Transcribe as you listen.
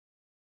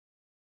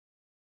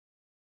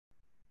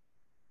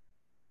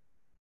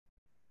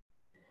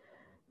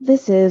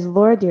This is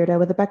Laura Dyrda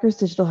with the Becker's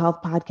Digital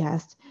Health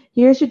Podcast.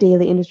 Here's your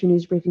daily industry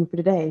news briefing for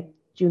today,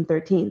 June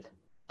 13th.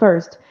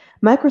 First,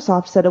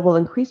 Microsoft said it will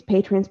increase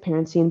pay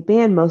transparency and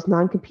ban most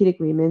non-compete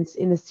agreements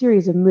in a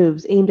series of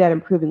moves aimed at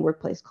improving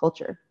workplace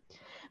culture.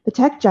 The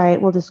tech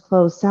giant will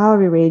disclose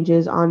salary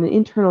ranges on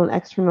internal and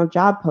external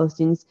job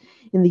postings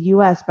in the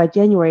U.S. by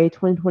January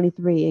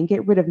 2023 and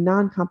get rid of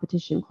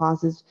non-competition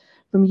clauses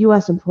from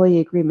U.S. employee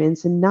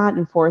agreements and not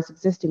enforce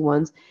existing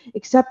ones,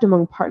 except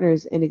among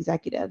partners and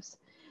executives.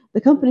 The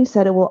company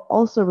said it will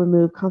also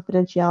remove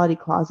confidentiality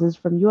clauses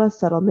from U.S.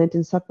 settlement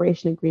and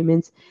separation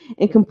agreements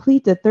and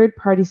complete a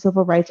third-party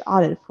civil rights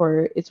audit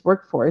for its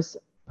workforce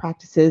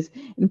practices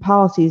and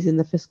policies in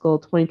the fiscal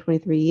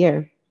 2023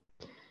 year.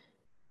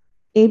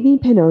 Amy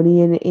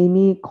Pennoni and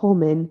Amy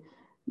Coleman,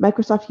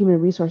 Microsoft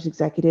human resource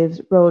executives,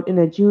 wrote in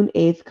a June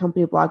 8th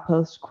company blog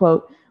post,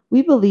 quote,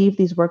 "We believe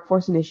these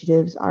workforce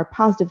initiatives are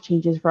positive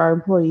changes for our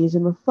employees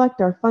and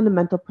reflect our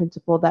fundamental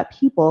principle that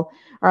people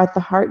are at the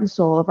heart and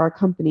soul of our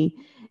company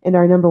and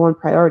our number one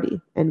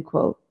priority," end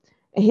quote.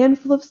 A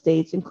handful of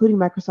states, including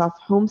Microsoft's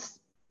home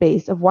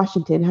base of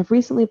Washington, have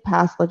recently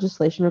passed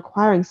legislation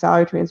requiring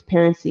salary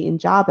transparency in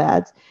job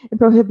ads and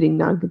prohibiting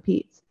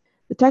non-competes.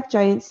 The tech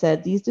giant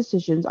said these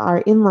decisions are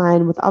in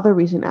line with other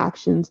recent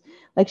actions,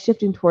 like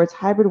shifting towards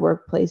hybrid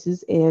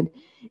workplaces and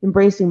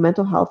embracing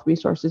mental health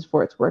resources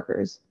for its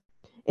workers.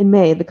 In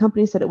May, the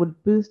company said it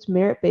would boost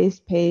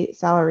merit-based pay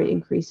salary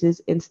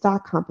increases and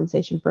stock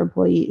compensation for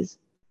employees.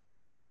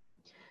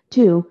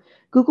 2.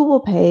 Google will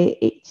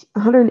pay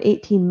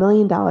 $118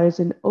 million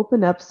and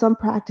open up some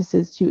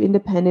practices to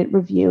independent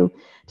review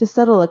to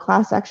settle a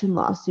class action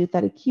lawsuit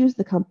that accused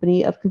the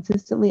company of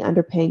consistently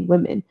underpaying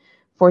women,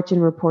 Fortune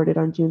reported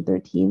on June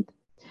 13th.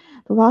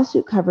 The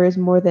lawsuit covers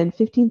more than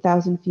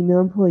 15,000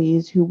 female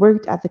employees who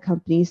worked at the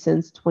company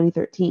since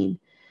 2013.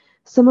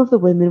 Some of the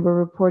women were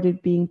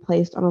reported being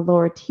placed on a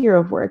lower tier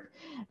of work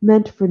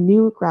meant for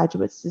new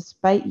graduates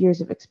despite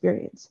years of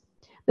experience.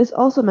 This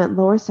also meant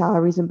lower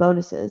salaries and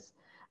bonuses.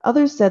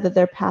 Others said that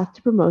their path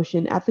to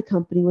promotion at the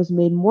company was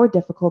made more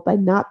difficult by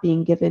not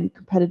being given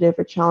competitive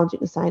or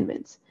challenging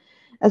assignments.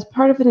 As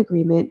part of an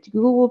agreement,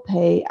 Google will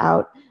pay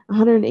out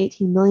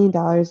 $118 million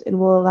and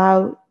will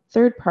allow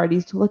third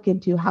parties to look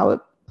into how it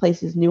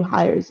places new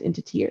hires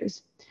into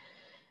tiers.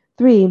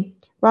 3.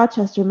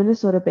 Rochester,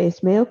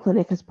 Minnesota-based Mayo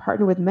Clinic has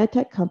partnered with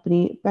medtech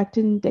company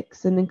Becton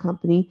Dickinson &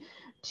 Company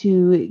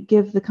to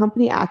give the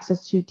company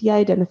access to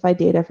de-identified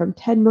data from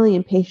 10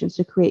 million patients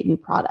to create new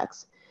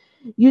products.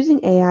 Using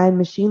AI and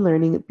machine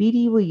learning,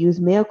 BD will use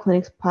Mayo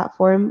Clinic's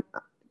platform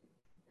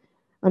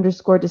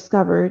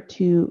 _discover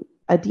to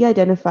a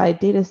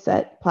de-identified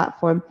dataset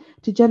platform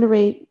to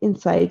generate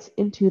insights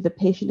into the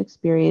patient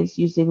experience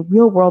using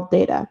real-world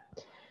data.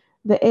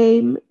 The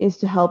aim is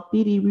to help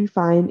BD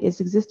refine its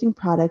existing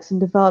products and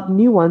develop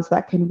new ones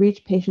that can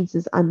reach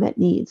patients' unmet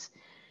needs.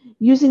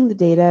 Using the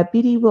data,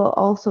 BD will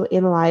also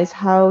analyze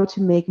how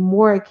to make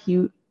more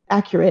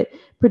accurate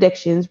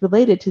predictions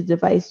related to the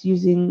device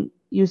use in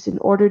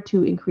order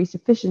to increase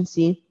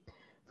efficiency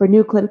for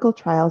new clinical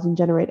trials and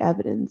generate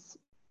evidence.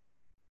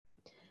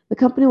 The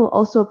company will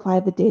also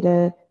apply the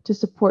data to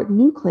support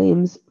new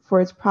claims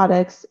for its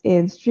products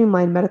and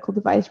streamline medical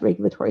device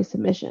regulatory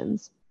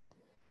submissions.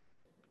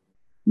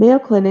 Mayo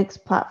Clinic's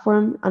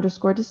platform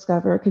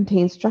 _discover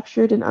contains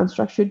structured and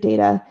unstructured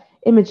data,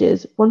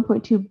 images,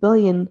 1.2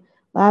 billion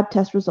lab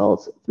test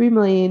results, 3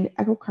 million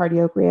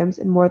echocardiograms,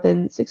 and more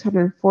than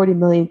 640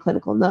 million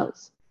clinical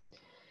notes.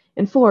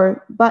 And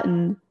 4,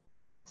 Button,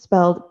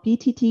 spelled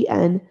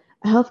BTTN,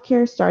 a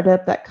healthcare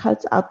startup that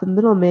cuts out the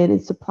middleman in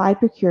supply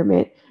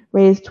procurement,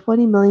 raised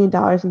 $20 million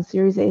in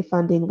Series A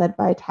funding led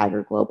by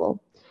Tiger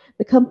Global.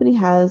 The company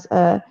has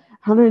a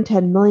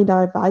 $110 million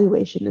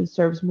valuation and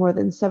serves more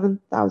than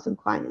 7,000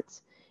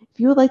 clients. If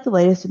you would like the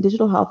latest in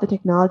digital health and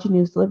technology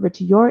news delivered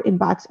to your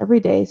inbox every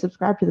day,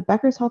 subscribe to the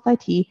Becker's Health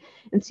IT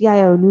and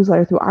CIO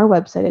newsletter through our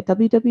website at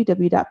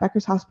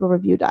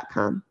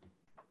www.beckershospitalreview.com.